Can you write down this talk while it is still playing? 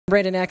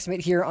Brandon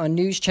Axmit here on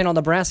News Channel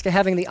Nebraska,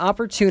 having the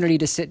opportunity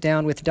to sit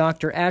down with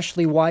Dr.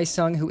 Ashley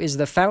Wysong, who is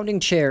the founding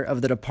chair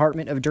of the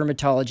Department of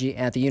Dermatology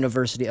at the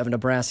University of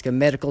Nebraska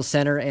Medical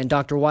Center. And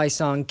Dr.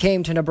 Wysong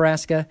came to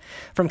Nebraska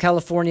from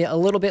California a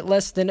little bit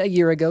less than a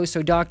year ago.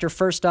 So, Doctor,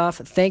 first off,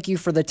 thank you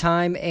for the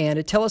time,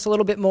 and tell us a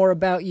little bit more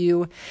about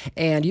you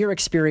and your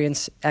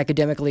experience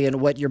academically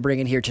and what you're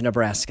bringing here to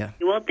Nebraska.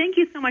 Well, thank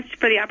you so much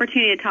for the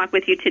opportunity to talk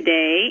with you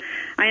today.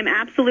 I am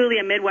absolutely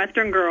a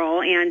Midwestern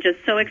girl and just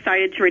so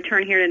excited to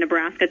return here to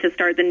Nebraska to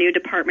start the new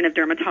Department of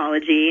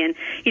Dermatology. And,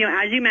 you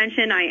know, as you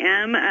mentioned, I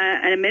am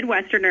a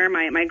Midwesterner.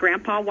 My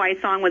grandpa,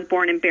 Wysong, was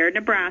born in Baird,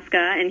 Nebraska,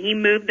 and he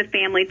moved the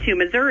family to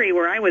Missouri,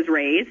 where I was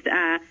raised,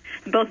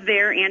 both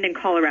there and in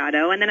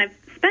Colorado. And then I've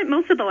spent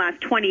most of the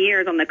last 20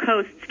 years on the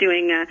coasts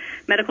doing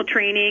medical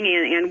training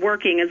and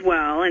working as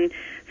well. And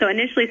so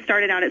initially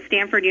started out at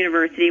Stanford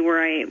University, where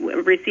I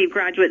received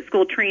graduate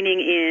school training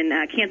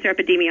in cancer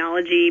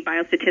epidemiology,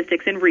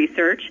 biostatistics, and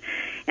research,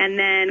 and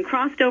then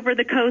crossed over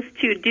the coast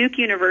to Duke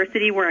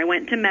University, where I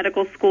went to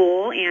medical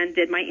school and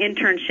did my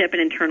internship in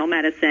internal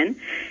medicine.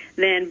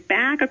 Then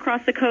back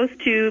across the coast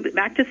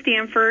back to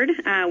Stanford,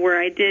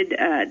 where I did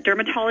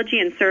dermatology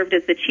and served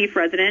as the chief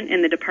resident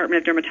in the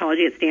Department of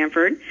Dermatology at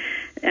Stanford.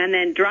 And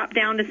then dropped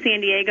down to San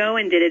Diego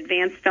and did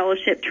advanced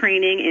fellowship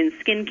training in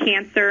skin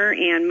cancer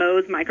and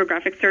Mohs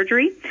micrographic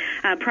surgery,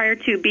 prior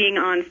to being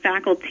on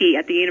faculty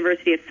at the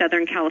University of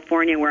Southern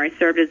California, where I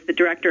served as the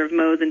director of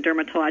Mohs and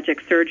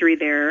dermatologic surgery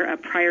there,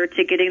 prior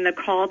to getting the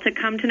call to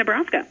come to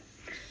Nebraska.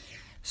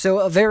 So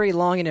a very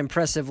long and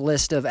impressive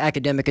list of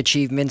academic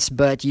achievements,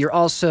 but you're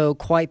also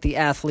quite the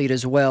athlete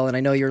as well. And I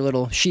know you're a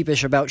little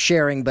sheepish about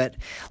sharing, but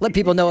let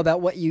people know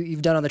about what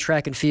you've done on the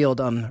track and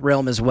field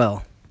realm as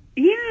well.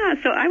 Yeah,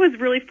 so I was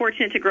really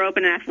fortunate to grow up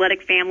in an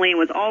athletic family and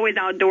was always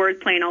outdoors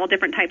playing all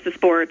different types of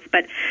sports,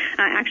 but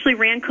actually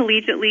ran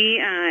collegiately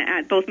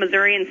at both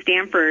Missouri and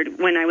Stanford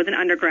when I was an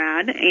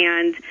undergrad,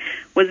 and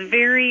was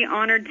very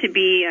honored to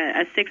be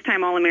a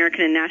six-time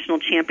All-American and national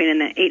champion in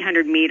the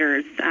 800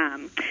 meters,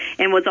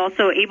 and was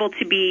also able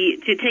to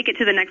take it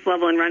to the next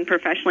level and run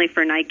professionally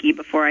for Nike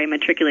before I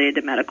matriculated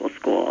to medical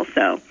school.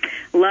 So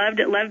loved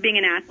being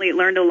an athlete,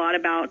 learned a lot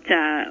about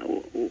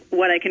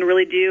what I can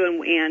really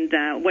do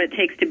and what it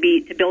takes to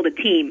build a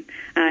team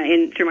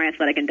through my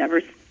athletic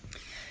endeavors.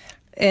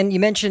 And you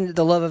mentioned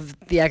the love of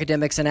the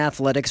academics and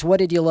athletics. What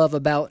did you love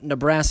about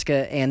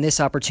Nebraska and this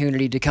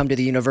opportunity to come to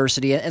the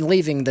university and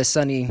leaving the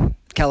sunny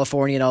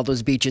California and all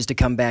those beaches to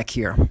come back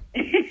here?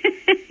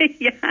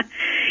 Yeah.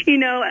 You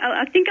know,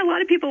 I think a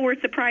lot of people were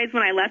surprised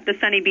when I left the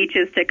sunny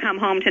beaches to come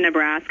home to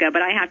Nebraska,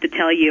 but I have to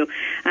tell you,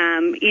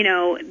 you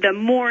know, the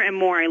more and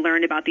more I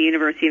learned about the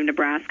University of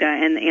Nebraska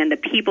and the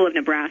people of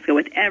Nebraska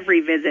with every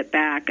visit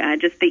back,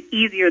 just the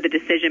easier the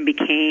decision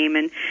became.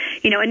 And,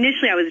 you know,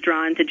 initially I was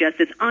drawn to just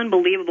this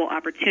unbelievable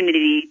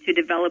opportunity to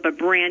develop a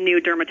brand new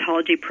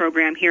dermatology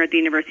program here at the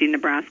University of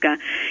Nebraska.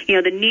 You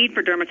know, the need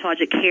for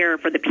dermatologic care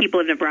for the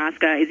people of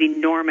Nebraska is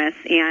enormous,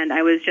 and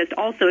I was just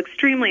also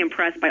extremely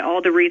impressed by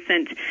all the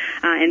recent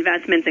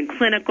investments in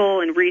clinical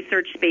and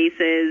research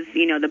spaces,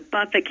 you know, the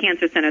Buffett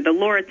Cancer Center, the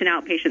Lauritsen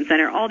Outpatient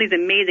Center, all these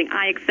amazing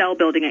IXL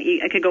building.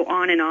 I could go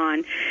on and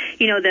on.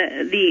 You know,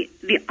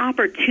 the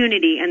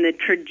opportunity and the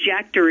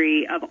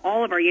trajectory of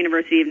all of our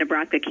University of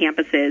Nebraska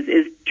campuses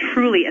is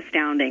truly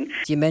astounding.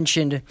 You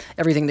mentioned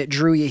everything that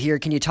drew you here.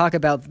 Can you talk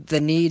about the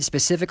need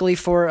specifically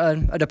for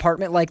a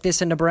department like this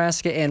in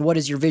Nebraska, and what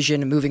is your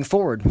vision moving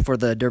forward for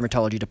the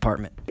dermatology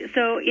department?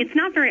 So it's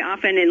not very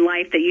often in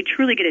life that you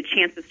truly get a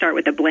chance to start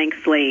with a blank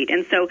slate.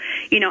 And so,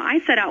 you know, I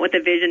set out with a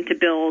vision to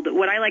build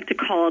what I like to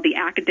call the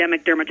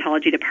academic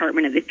dermatology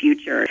department of the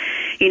future.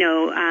 You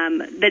know,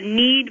 the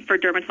need for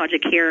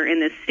dermatologic care in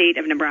the state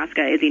of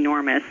Nebraska is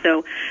enormous.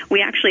 So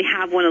we actually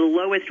have one of the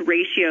lowest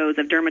ratios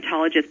of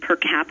dermatologists per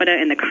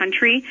capita in the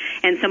country,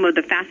 and some of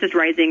the fastest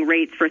rising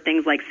rates for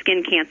things like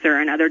skin cancer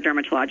and other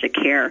dermatologic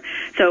care.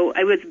 So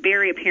it was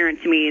very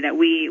apparent to me that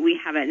we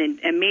have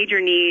a major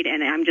need,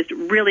 and I'm just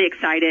really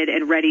excited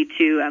and ready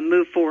to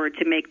move forward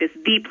to make this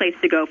the place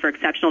to go for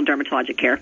exceptional dermatologic care.